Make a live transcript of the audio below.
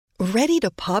Ready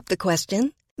to pop the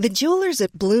question? The jewelers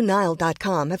at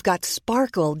BlueNile.com have got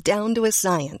sparkle down to a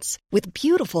science with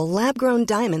beautiful lab-grown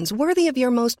diamonds worthy of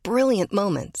your most brilliant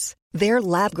moments. Their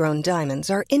lab-grown diamonds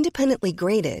are independently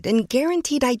graded and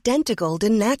guaranteed identical to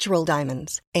natural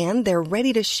diamonds, and they're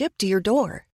ready to ship to your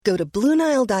door. Go to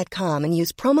BlueNile.com and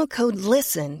use promo code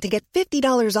LISTEN to get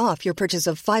 $50 off your purchase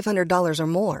of $500 or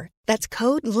more. That's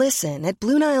code LISTEN at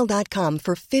BlueNile.com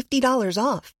for $50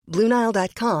 off.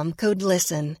 BlueNile.com, code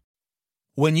LISTEN.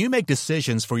 When you make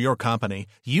decisions for your company,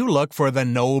 you look for the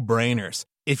no-brainers.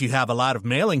 If you have a lot of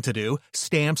mailing to do,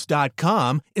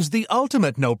 Stamps.com is the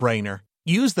ultimate no-brainer.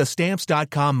 Use the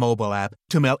Stamps.com mobile app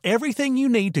to mail everything you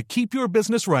need to keep your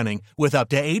business running with up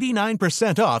to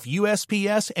 89% off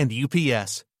USPS and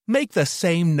UPS. Make the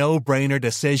same no-brainer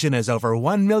decision as over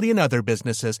 1 million other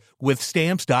businesses with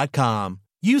Stamps.com.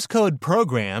 Use code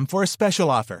PROGRAM for a special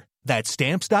offer. That's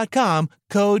Stamps.com,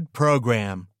 code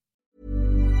PROGRAM.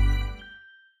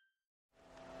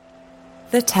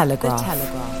 The Telegraph.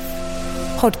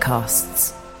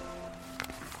 Podcasts.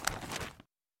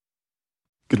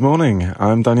 Good morning,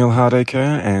 I'm Daniel Hardacre,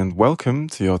 and welcome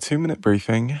to your 2-minute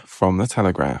briefing from The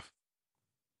Telegraph.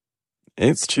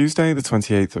 It's Tuesday, the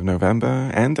 28th of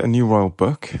November, and a new royal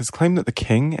book has claimed that the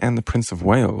King and the Prince of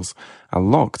Wales are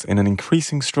locked in an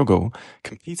increasing struggle,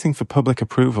 competing for public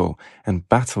approval and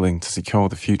battling to secure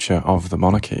the future of the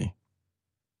monarchy.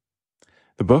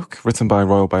 The book, written by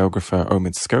royal biographer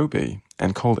Omid Scobie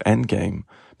and called Endgame,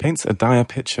 paints a dire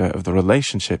picture of the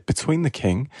relationship between the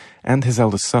King and his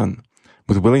eldest son,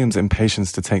 with William's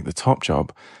impatience to take the top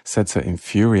job said to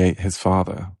infuriate his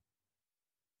father.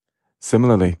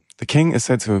 Similarly, the King is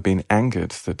said to have been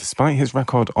angered that despite his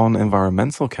record on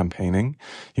environmental campaigning,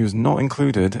 he was not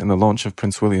included in the launch of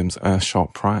Prince William's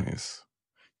Earthshot Prize.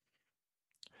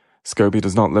 Scobie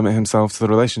does not limit himself to the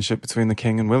relationship between the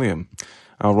King and William.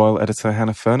 Our royal editor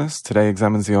Hannah Furness today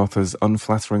examines the author's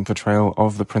unflattering portrayal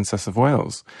of the Princess of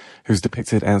Wales, who's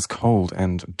depicted as cold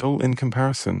and dull in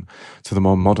comparison to the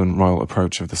more modern royal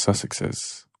approach of the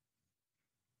Sussexes.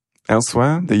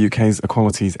 Elsewhere, the UK's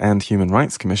Equalities and Human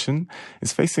Rights Commission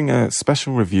is facing a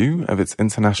special review of its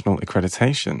international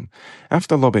accreditation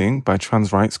after lobbying by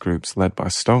trans rights groups led by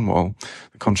Stonewall,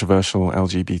 the controversial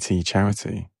LGBT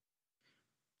charity.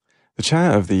 The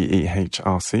chair of the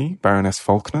EHRC, Baroness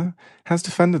Faulkner, has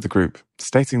defended the group,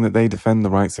 stating that they defend the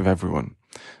rights of everyone,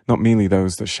 not merely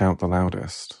those that shout the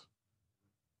loudest.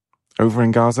 Over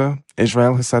in Gaza,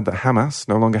 Israel has said that Hamas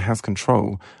no longer has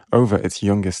control over its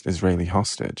youngest Israeli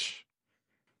hostage.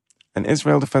 An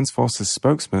Israel Defense Forces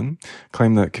spokesman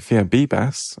claimed that Kafir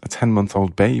Bibes, a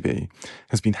 10-month-old baby,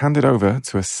 has been handed over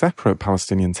to a separate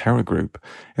Palestinian terror group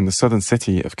in the southern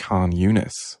city of Khan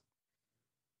Yunis.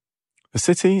 The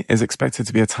city is expected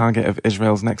to be a target of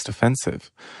Israel's next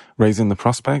offensive, raising the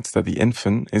prospect that the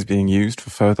infant is being used for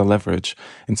further leverage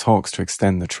in talks to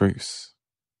extend the truce.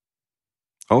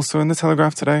 Also in The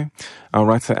Telegraph today, our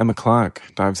writer Emma Clark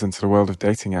dives into the world of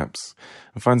dating apps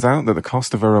and finds out that the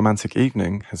cost of a romantic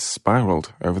evening has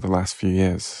spiraled over the last few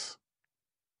years.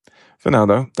 For now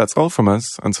though, that's all from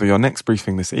us until your next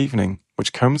briefing this evening,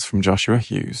 which comes from Joshua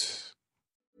Hughes.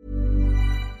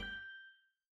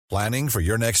 Planning for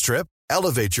your next trip?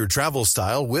 Elevate your travel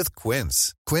style with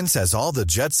Quince. Quince has all the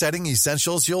jet-setting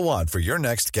essentials you'll want for your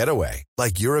next getaway,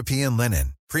 like European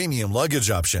linen, premium luggage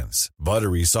options,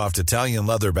 buttery soft Italian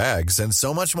leather bags, and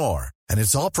so much more. And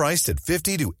it's all priced at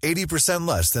 50 to 80%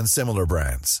 less than similar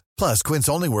brands. Plus, Quince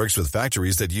only works with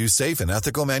factories that use safe and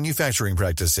ethical manufacturing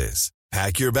practices.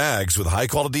 Pack your bags with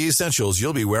high-quality essentials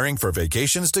you'll be wearing for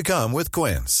vacations to come with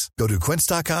Quince. Go to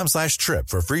quince.com/trip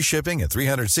for free shipping and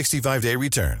 365-day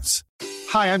returns.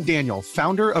 Hi, I'm Daniel,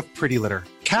 founder of Pretty Litter.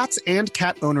 Cats and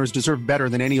cat owners deserve better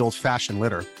than any old-fashioned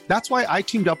litter. That's why I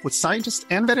teamed up with scientists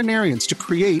and veterinarians to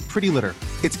create Pretty Litter.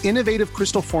 Its innovative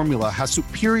crystal formula has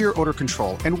superior odor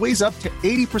control and weighs up to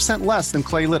 80% less than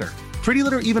clay litter. Pretty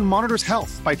Litter even monitors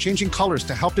health by changing colors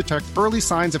to help detect early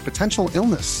signs of potential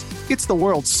illness. It's the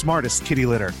world's smartest kitty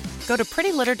litter. Go to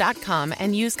prettylitter.com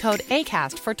and use code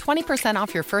ACAST for 20%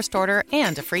 off your first order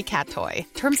and a free cat toy.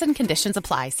 Terms and conditions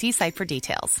apply. See site for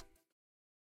details.